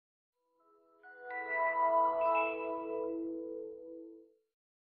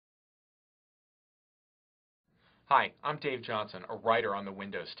Hi, I'm Dave Johnson, a writer on the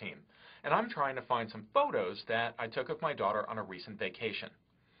Windows team, and I'm trying to find some photos that I took of my daughter on a recent vacation.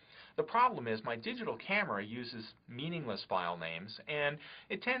 The problem is my digital camera uses meaningless file names, and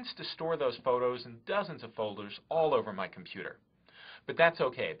it tends to store those photos in dozens of folders all over my computer. But that's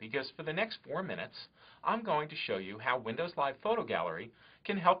okay, because for the next 4 minutes, I'm going to show you how Windows Live Photo Gallery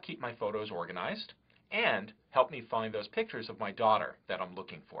can help keep my photos organized and help me find those pictures of my daughter that I'm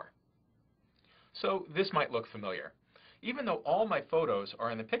looking for. So this might look familiar. Even though all my photos are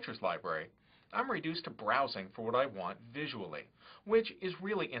in the Pictures library, I'm reduced to browsing for what I want visually, which is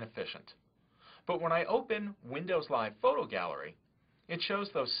really inefficient. But when I open Windows Live Photo Gallery, it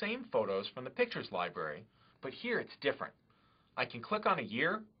shows those same photos from the Pictures library, but here it's different. I can click on a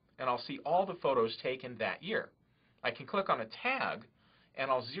year, and I'll see all the photos taken that year. I can click on a tag, and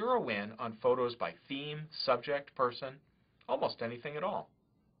I'll zero in on photos by theme, subject, person, almost anything at all.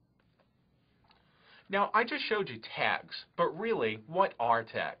 Now, I just showed you tags, but really, what are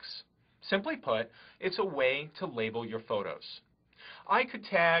tags? Simply put, it's a way to label your photos. I could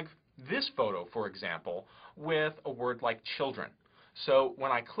tag this photo, for example, with a word like children. So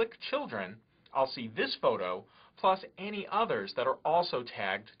when I click children, I'll see this photo plus any others that are also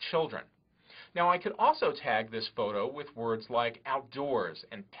tagged children. Now, I could also tag this photo with words like outdoors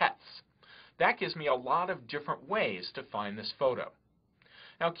and pets. That gives me a lot of different ways to find this photo.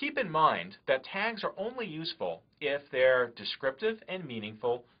 Now keep in mind that tags are only useful if they're descriptive and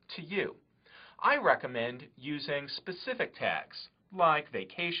meaningful to you. I recommend using specific tags like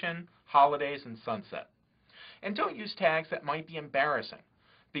vacation, holidays, and sunset. And don't use tags that might be embarrassing,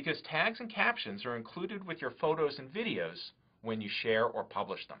 because tags and captions are included with your photos and videos when you share or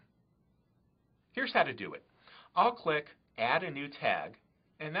publish them. Here's how to do it. I'll click Add a new tag,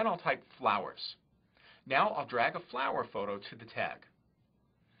 and then I'll type flowers. Now I'll drag a flower photo to the tag.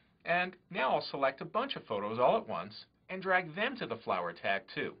 And now I'll select a bunch of photos all at once and drag them to the flower tag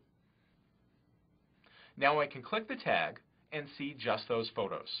too. Now I can click the tag and see just those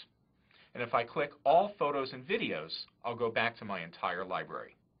photos. And if I click all photos and videos, I'll go back to my entire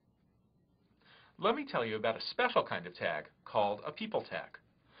library. Let me tell you about a special kind of tag called a people tag.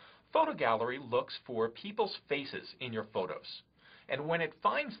 Photo Gallery looks for people's faces in your photos. And when it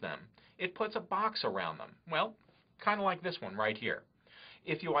finds them, it puts a box around them. Well, kind of like this one right here.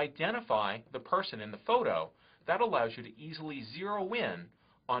 If you identify the person in the photo, that allows you to easily zero in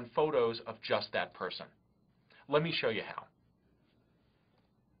on photos of just that person. Let me show you how.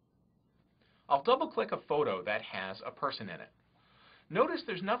 I'll double-click a photo that has a person in it. Notice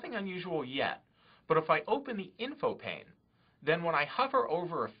there's nothing unusual yet, but if I open the info pane, then when I hover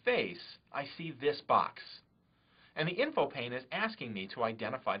over a face, I see this box. And the info pane is asking me to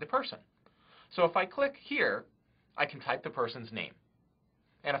identify the person. So if I click here, I can type the person's name.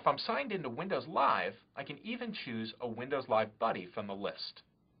 And if I'm signed into Windows Live, I can even choose a Windows Live buddy from the list.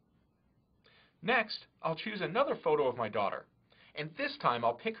 Next, I'll choose another photo of my daughter, and this time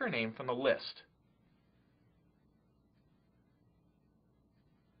I'll pick her name from the list.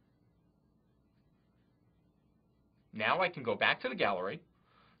 Now I can go back to the gallery,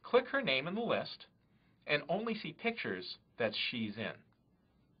 click her name in the list, and only see pictures that she's in.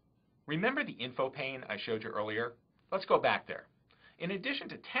 Remember the info pane I showed you earlier? Let's go back there. In addition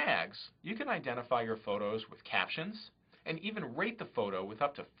to tags, you can identify your photos with captions and even rate the photo with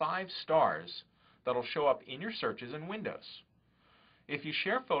up to 5 stars that'll show up in your searches in Windows. If you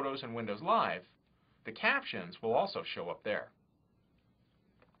share photos in Windows Live, the captions will also show up there.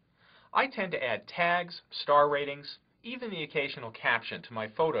 I tend to add tags, star ratings, even the occasional caption to my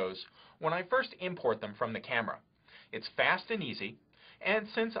photos when I first import them from the camera. It's fast and easy, and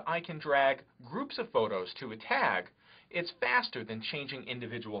since I can drag groups of photos to a tag, it's faster than changing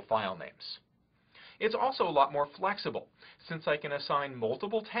individual file names. It's also a lot more flexible. Since I can assign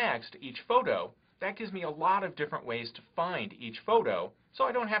multiple tags to each photo, that gives me a lot of different ways to find each photo, so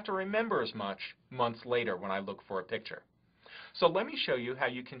I don't have to remember as much months later when I look for a picture. So let me show you how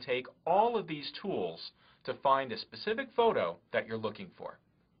you can take all of these tools to find a specific photo that you're looking for.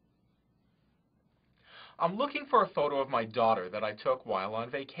 I'm looking for a photo of my daughter that I took while on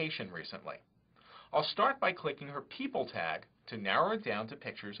vacation recently. I'll start by clicking her people tag to narrow it down to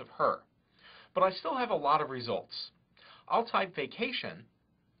pictures of her. But I still have a lot of results. I'll type vacation,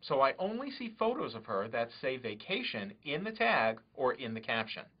 so I only see photos of her that say vacation in the tag or in the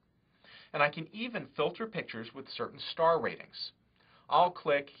caption. And I can even filter pictures with certain star ratings. I'll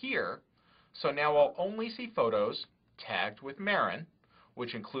click here, so now I'll only see photos tagged with Marin,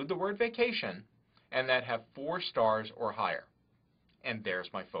 which include the word vacation, and that have 4 stars or higher. And there's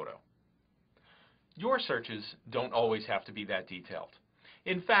my photo. Your searches don't always have to be that detailed.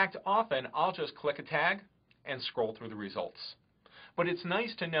 In fact, often I'll just click a tag and scroll through the results. But it's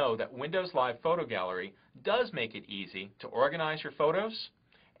nice to know that Windows Live Photo Gallery does make it easy to organize your photos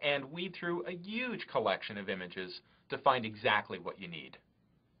and weed through a huge collection of images to find exactly what you need.